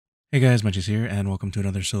Hey guys, Muncheez here, and welcome to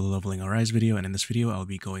another Solo Leveling Rise video. And in this video, I'll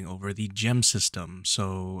be going over the gem system.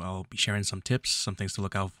 So I'll be sharing some tips, some things to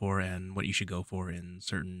look out for, and what you should go for in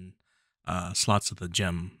certain slots of the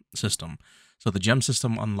gem system. So the gem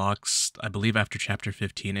system unlocks, I believe, after chapter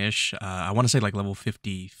 15-ish. I want to say like level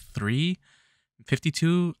 53,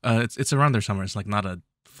 52. It's around there somewhere. It's like not a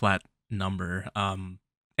flat number.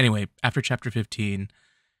 Anyway, after chapter 15,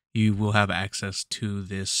 you will have access to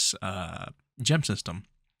this gem system.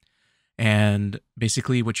 And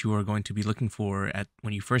basically what you are going to be looking for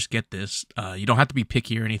when you first get this, you don't have to be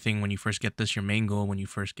picky or anything when you first get this. Your main goal when you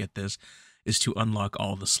first get this is to unlock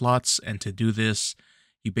all the slots. And to do this,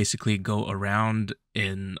 you basically go around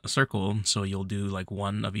in a circle. So you'll do like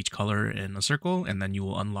one of each color in a circle, and then you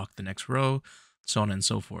will unlock the next row, so on and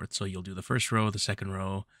so forth. So you'll do the first row, the second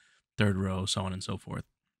row, third row, so on and so forth.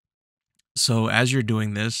 So as you're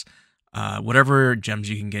doing this, whatever gems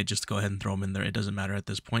you can get, just go ahead and throw them in there. It doesn't matter at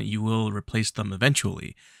this point. You will replace them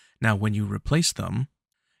eventually. Now, when you replace them,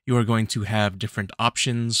 you are going to have different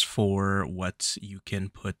options for what you can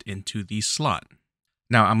put into the slot.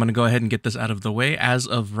 Now, I'm going to go ahead and get this out of the way. As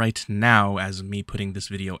of right now, as me putting this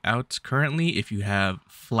video out, currently, if you have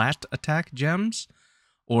flat attack gems,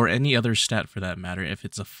 or any other stat for that matter, if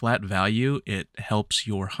it's a flat value, it helps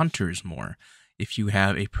your hunters more. If you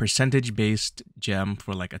have a percentage-based gem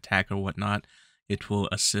for like attack or whatnot, it will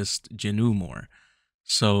assist Jinu more.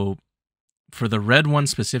 So for the red one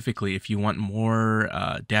specifically, if you want more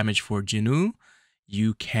damage for Jinu,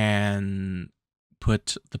 you can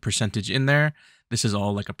put the percentage in there. This is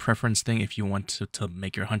all like a preference thing. If you want to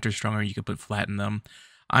make your hunter stronger, you could put flat in them.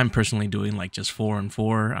 I'm personally doing like just 4 and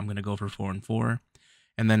 4. I'm going to go for 4 and 4.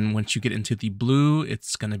 And then once you get into the blue,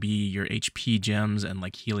 it's going to be your HP gems and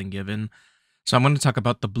like healing given. So I'm going to talk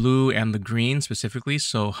about the blue and the green specifically.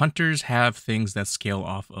 So hunters have things that scale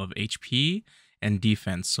off of HP and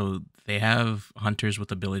defense. So they have hunters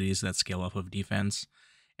with abilities that scale off of defense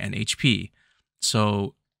and HP.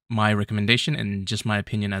 So my recommendation, and just my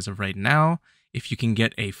opinion as of right now, if you can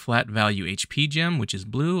get a flat value HP gem, which is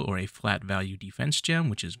blue, or a flat value defense gem,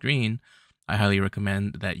 which is green, I highly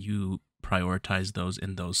recommend that you prioritize those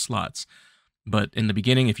in those slots. But in the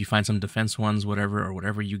beginning, if you find some defense ones,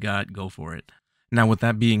 whatever you got, go for it. Now, with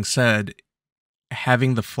that being said,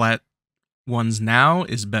 having the flat ones now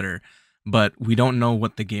is better, but we don't know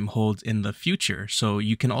what the game holds in the future. So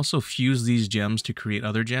you can also fuse these gems to create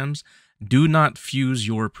other gems. Do not fuse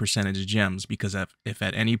your percentage gems, because if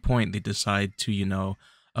at any point they decide to,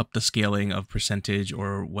 up the scaling of percentage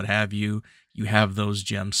or what have you, you have those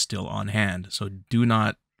gems still on hand. So do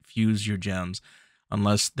not fuse your gems,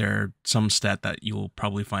 unless they're some stat that you'll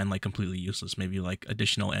probably find like completely useless, maybe like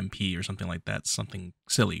additional MP or something like that, something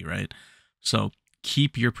silly, right? So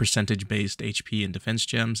keep your percentage-based HP and defense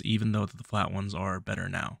gems, even though the flat ones are better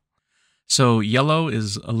now. So yellow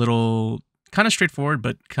is a little kind of straightforward,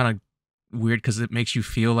 but kind of weird because it makes you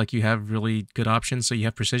feel like you have really good options. So you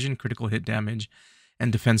have precision, critical hit damage,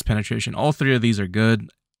 and defense penetration. All three of these are good,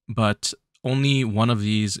 but only one of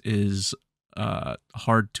these is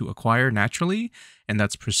hard to acquire naturally, and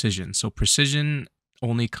that's precision. So precision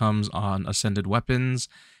only comes on ascended weapons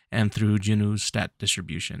and through Jinu's stat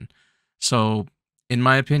distribution. So in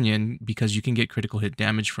my opinion, because you can get critical hit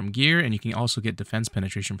damage from gear and you can also get defense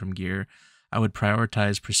penetration from gear, I would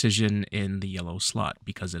prioritize precision in the yellow slot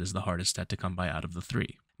because it is the hardest stat to come by out of the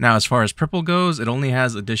three. Now, as far as purple goes, it only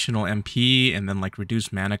has additional MP and then like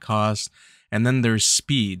reduced mana cost. And then there's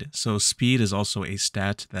speed. So speed is also a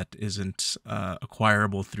stat that isn't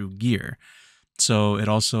acquirable through gear. So it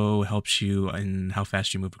also helps you in how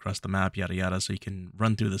fast you move across the map, yada yada, so you can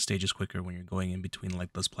run through the stages quicker when you're going in between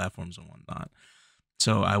like those platforms and whatnot.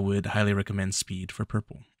 So I would highly recommend speed for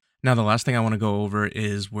purple. Now the last thing I want to go over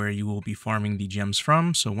is where you will be farming the gems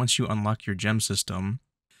from. So once you unlock your gem system,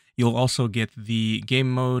 you'll also get the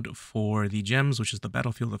game mode for the gems, which is the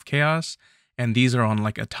Battlefield of Chaos. And these are on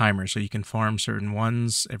like a timer, so you can farm certain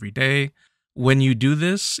ones every day. When you do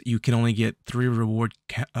this, you can only get 3 reward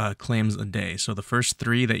claims a day. So the first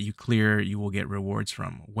 3 that you clear, you will get rewards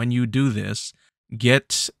from. When you do this,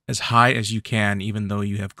 get as high as you can, even though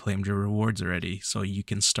you have claimed your rewards already. So you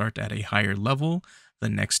can start at a higher level the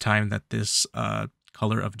next time that this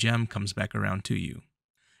color of gem comes back around to you.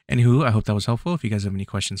 Anywho, I hope that was helpful. If you guys have any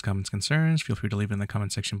questions, comments, concerns, feel free to leave it in the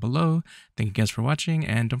comment section below. Thank you guys for watching,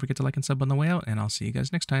 and don't forget to like and sub on the way out, and I'll see you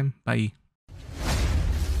guys next time. Bye.